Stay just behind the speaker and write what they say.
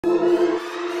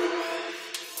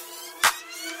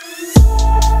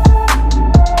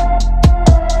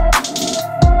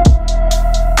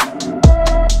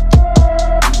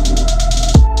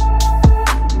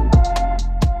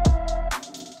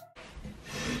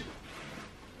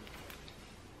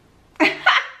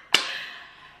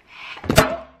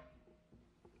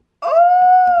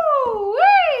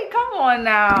on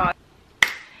now.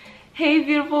 Hey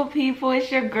beautiful people,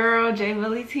 it's your girl J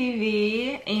Millie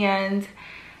TV, and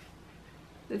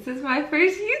this is my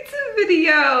first YouTube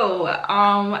video.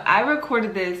 I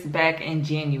recorded this back in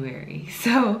January,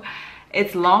 so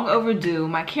it's long overdue.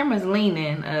 My camera's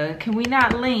leaning. Can we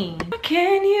not lean?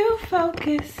 Can you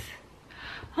focus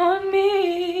on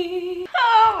me?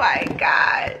 Oh my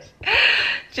gosh,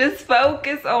 just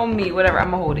focus on me. Whatever,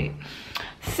 I'm gonna hold it.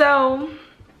 So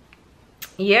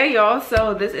yeah, y'all,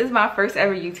 so this is my first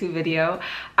ever YouTube video.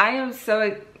 I am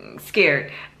so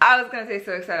scared. I was gonna say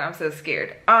so excited, I'm so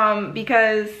scared.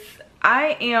 Because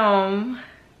I am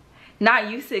not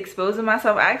used to exposing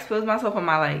myself. I expose myself on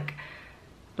my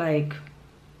like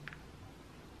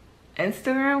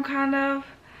Instagram kind of,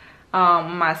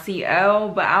 my CL,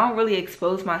 but I don't really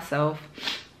expose myself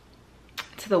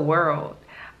to the world.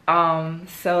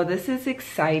 So this is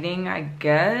exciting, I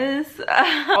guess.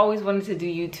 I always wanted to do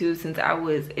YouTube since I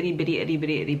was itty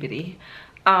bitty.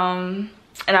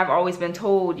 And I've always been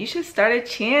told, you should start a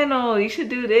channel, you should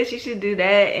do this, you should do that.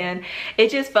 And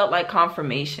it just felt like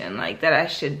confirmation, like that I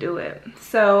should do it.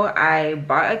 So I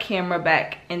bought a camera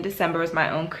back in December as my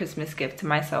own Christmas gift to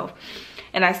myself.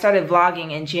 And I started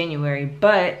vlogging in January,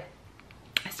 but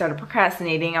I started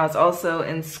procrastinating. I was also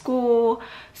in school,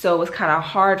 so it was kind of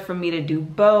hard for me to do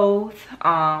both.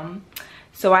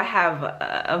 So I have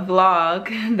a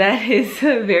vlog that is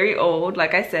very old,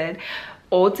 like I said,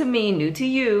 old to me, new to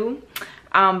you,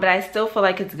 but I still feel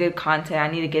like it's good content. I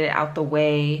need to get it out the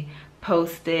way,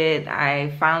 post it. I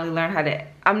finally learned how to,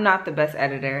 I'm not the best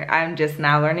editor, I'm just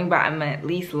now learning, but I'm at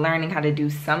least learning how to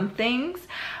do some things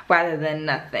rather than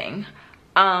nothing.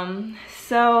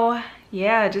 So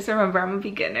yeah, just remember I'm a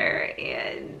beginner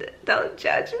and don't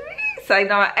judge me. So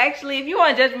no, actually, if you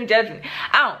want to judge me, judge me.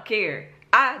 I don't care.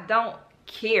 I don't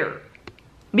care.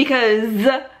 Because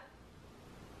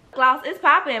gloss is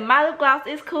popping. My lip gloss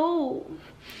is cool.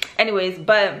 Anyways,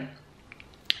 but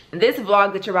this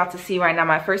vlog that you're about to see right now,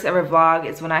 my first ever vlog,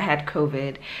 is when I had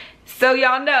COVID. So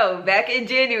y'all know, back in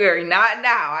January, not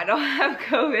now. I don't have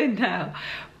COVID now.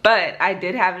 But I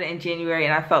did have it in January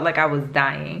and I felt like I was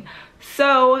dying.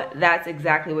 So that's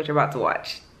exactly what you're about to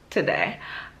watch today.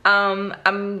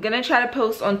 I'm gonna try to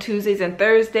post on Tuesdays and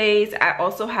Thursdays. I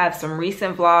also have some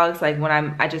recent vlogs, like when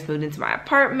I just moved into my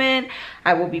apartment.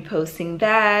 I will be posting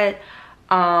that.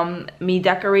 Me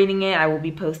decorating it, I will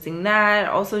be posting that.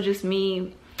 Also just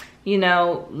me, you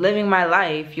know, living my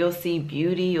life. You'll see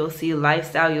beauty, you'll see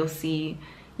lifestyle,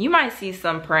 you might see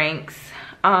some pranks,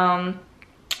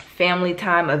 family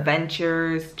time,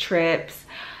 adventures, trips.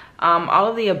 All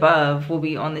of the above will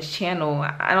be on this channel.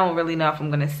 I don't really know if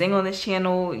I'm gonna sing on this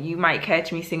channel. You might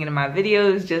catch me singing in my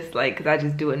videos, just like, cause I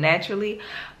just do it naturally.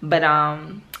 But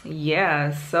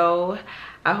yeah, so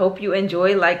I hope you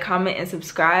enjoy, like, comment, and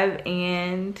subscribe,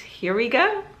 and here we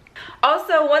go.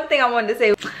 Also, one thing I wanted to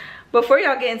say before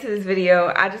y'all get into this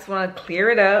video, I just want to clear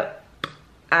it up.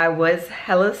 I was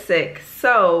hella sick,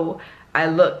 so I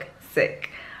look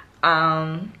sick.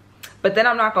 But then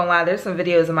I'm not gonna lie, there's some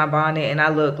videos in my bonnet and I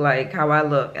look like how I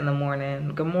look in the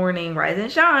morning. Good morning, rise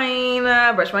and shine,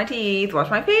 brush my teeth, wash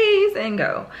my face, and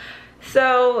go.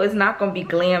 So it's not gonna be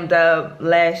glammed up,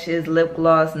 lashes, lip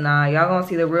gloss, nah. Y'all gonna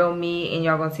see the real me and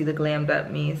y'all gonna see the glammed up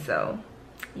me, so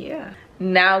yeah.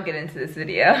 Now get into this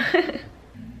video.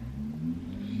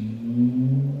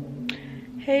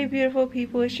 Hey beautiful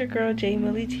people, it's your girl J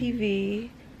Millie TV.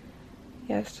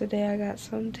 Yesterday I got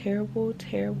some terrible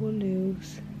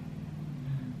news.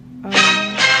 I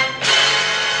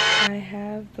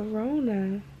have the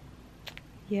Rona.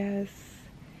 Yes,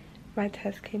 my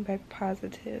test came back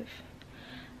positive.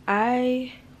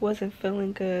 I wasn't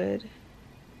feeling good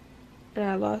and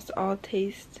I lost all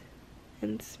taste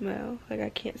and smell. Like, I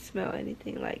can't smell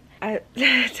anything. Like, I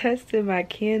tested my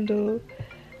candle.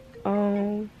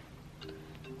 Hold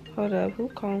up, who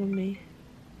calling me?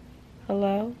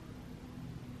 Hello?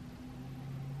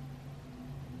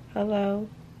 Hello?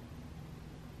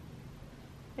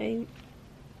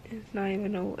 It's not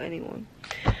even know anyone.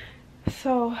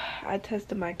 So I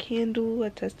tested my candle, I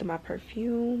tested my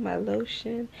perfume, my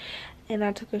lotion, and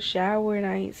I took a shower and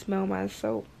I ain't smell my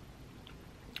soap,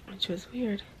 which was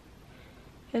weird.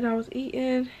 And I was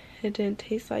eating, it didn't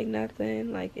taste like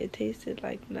nothing. Like, it tasted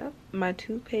like nothing. My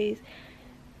toothpaste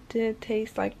didn't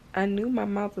taste like, I knew my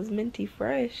mouth was minty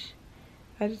fresh.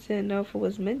 I just didn't know if it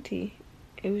was minty.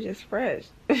 It was just fresh.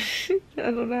 I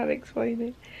don't know how to explain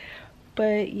it.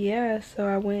 But yeah, so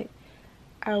I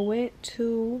went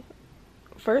to,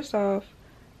 first off,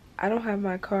 I don't have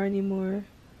my car anymore.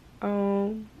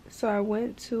 So I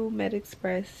went to Med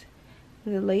Express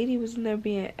and the lady was in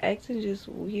there acting just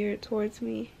weird towards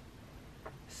me.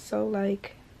 So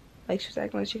like Like, she was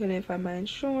acting like she couldn't find my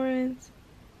insurance,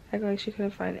 acting like she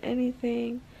couldn't find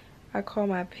anything. I called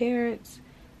my parents.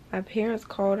 My parents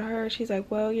called her. She's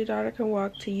like, well, your daughter can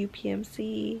walk to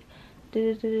UPMC.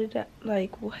 Da, da, da, da, da.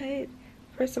 Like, what?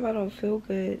 First of all, I don't feel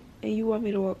good, and you want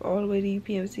me to walk all the way to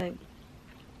UPMC? Like,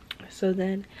 so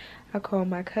then I called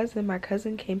my cousin. My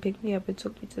cousin came pick me up and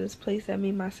took me to this place that me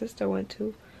and my sister went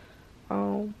to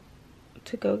go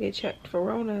get checked for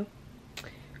Rona.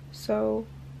 So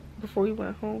before we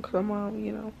went home, because my mom,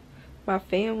 you know, my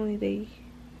family, they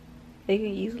can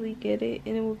easily get it,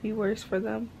 and it would be worse for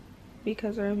them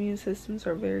because our immune systems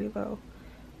are very low.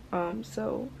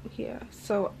 So yeah,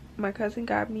 so my cousin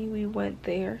got me. We went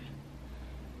there,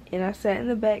 and I sat in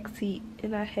the back seat,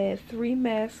 and I had 3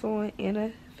 masks on and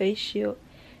a face shield,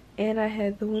 and I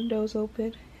had the windows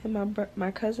open, and my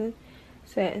cousin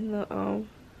sat in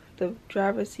the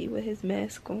driver's seat with his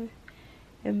mask on,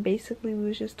 and basically we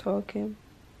was just talking,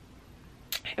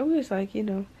 and we was like, you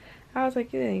know, I was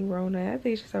like, it ain't Rona. I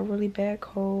think it's just a really bad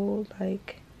cold.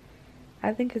 Like,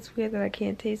 I think it's weird that I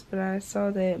can't taste, but I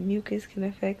saw that mucus can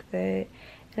affect that.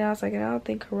 And I was like, and I don't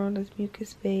think Corona's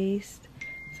mucus based.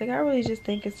 It's like, I really just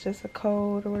think it's just a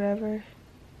cold or whatever.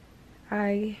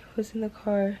 I was in the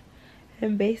car,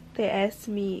 and basically they asked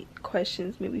me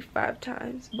questions maybe 5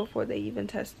 times before they even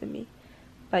tested me.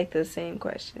 Like, the same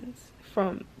questions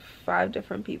from 5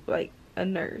 different people, like a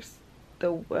nurse,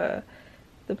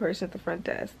 the person at the front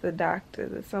desk, the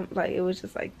doctor, like, it was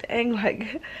just like, dang,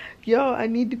 like, yo, I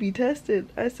need to be tested.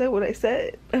 I said what I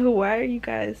said. Why are you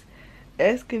guys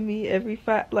asking me every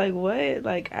 5, like, what?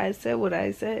 Like, I said what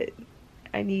I said.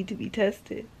 I need to be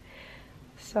tested.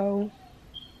 So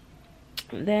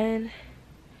then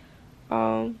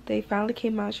they finally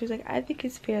came out. She was like, I think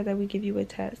it's fair that we give you a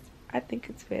test. I think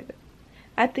it's fair.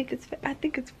 I think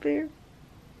it's fair.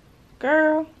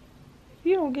 Girl, if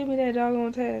you don't give me that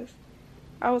doggone test.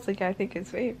 I was like, I think it's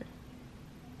fair.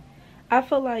 I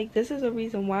feel like this is the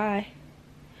reason why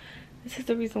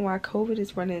COVID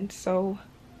is running so,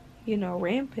 you know,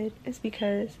 rampant. It's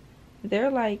because they're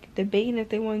like debating if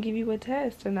they want to give you a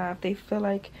test or not, if they feel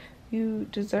like you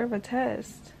deserve a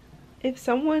test. If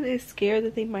someone is scared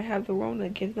that they might have the Rona,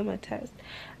 give them a test.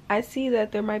 I see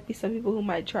that there might be some people who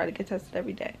might try to get tested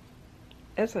every day.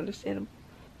 That's understandable.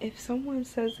 If someone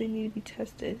says they need to be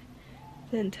tested,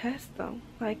 then test them.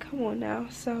 Like, come on now.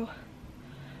 So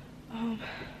I'm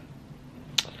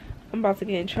about to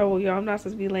get in trouble, y'all. I'm not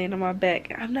supposed to be laying on my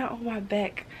back. I'm not on my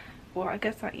back. Well, I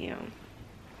guess I am.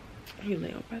 You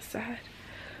lay on my side.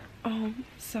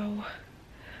 So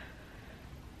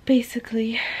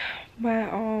basically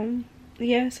my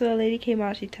yeah, so the lady came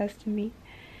out, she tested me,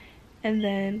 and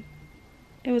then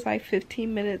it was like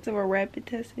 15 minutes of a rapid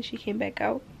test, and she came back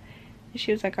out, and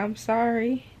she was like, I'm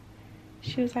sorry.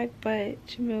 She was like, but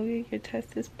Jamelia, your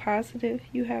test is positive.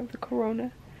 You have the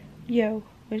corona. Yo,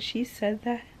 when she said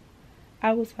that,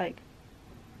 I was like,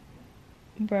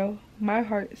 bro, my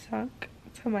heart sunk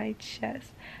to my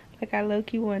chest. Like, I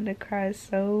low-key wanted to cry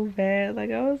so bad.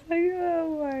 Like, I was like,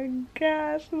 oh my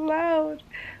gosh, loud.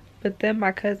 But then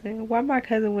my cousin,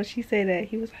 when she said that,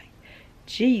 he was like,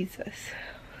 Jesus.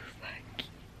 I was like,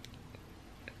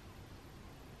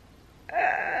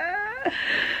 ah.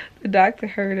 The doctor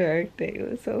heard her everything.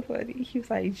 It was so funny. He was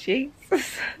like,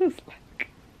 Jesus. I was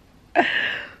like,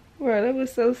 bro, that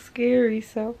was so scary.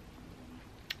 So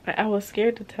I was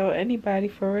scared to tell anybody,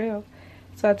 for real.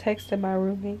 So I texted my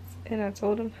roommates and I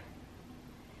told them,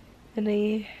 and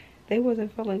they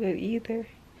wasn't feeling good either.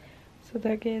 So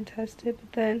they're getting tested.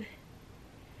 But then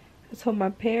I told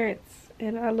my parents,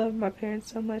 and I love my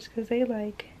parents so much because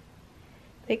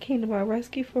they came to my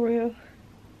rescue, for real.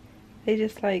 They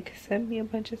just like sent me a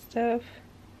bunch of stuff,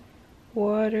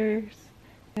 waters,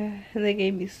 and they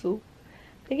gave me soup.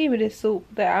 They gave me this soup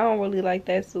that I don't really like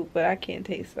that soup, but I can't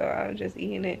taste, so I'm just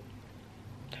eating it.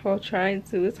 Well, trying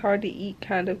to. It's hard to eat,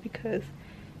 kind of, because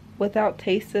without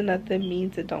tasting nothing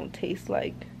means it don't taste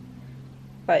like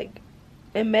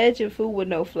imagine food with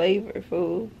no flavor.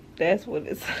 Food, that's what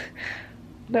it's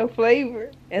no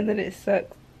flavor, and then it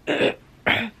sucks.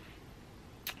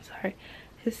 Sorry,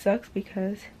 it sucks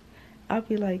because I'll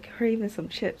be like craving some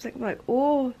chips. Like, I'm like,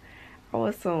 oh, I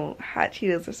want some hot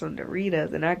Cheetos or some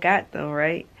Doritos, and I got them,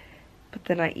 right? But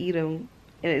then I eat them,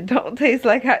 and it don't taste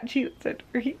like hot Cheetos or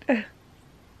Doritos.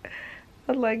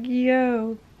 I'm like,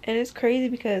 yo. And it's crazy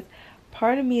because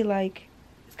part of me, like,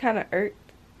 it's kind of irked.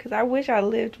 Because I wish I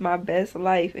lived my best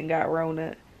life and got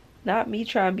Rona. Not me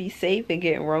trying to be safe and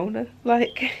getting Rona.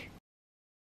 Like,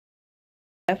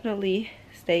 definitely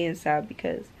stay inside,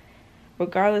 because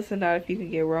regardless of not if you can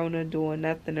get Rona doing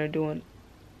nothing or doing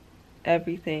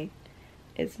everything,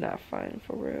 it's not fun,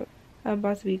 for real. I'm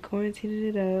about to be quarantining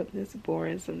it up. It's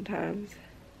boring sometimes.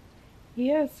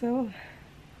 Yeah, so,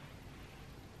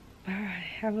 alright,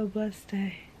 have a blessed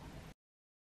day.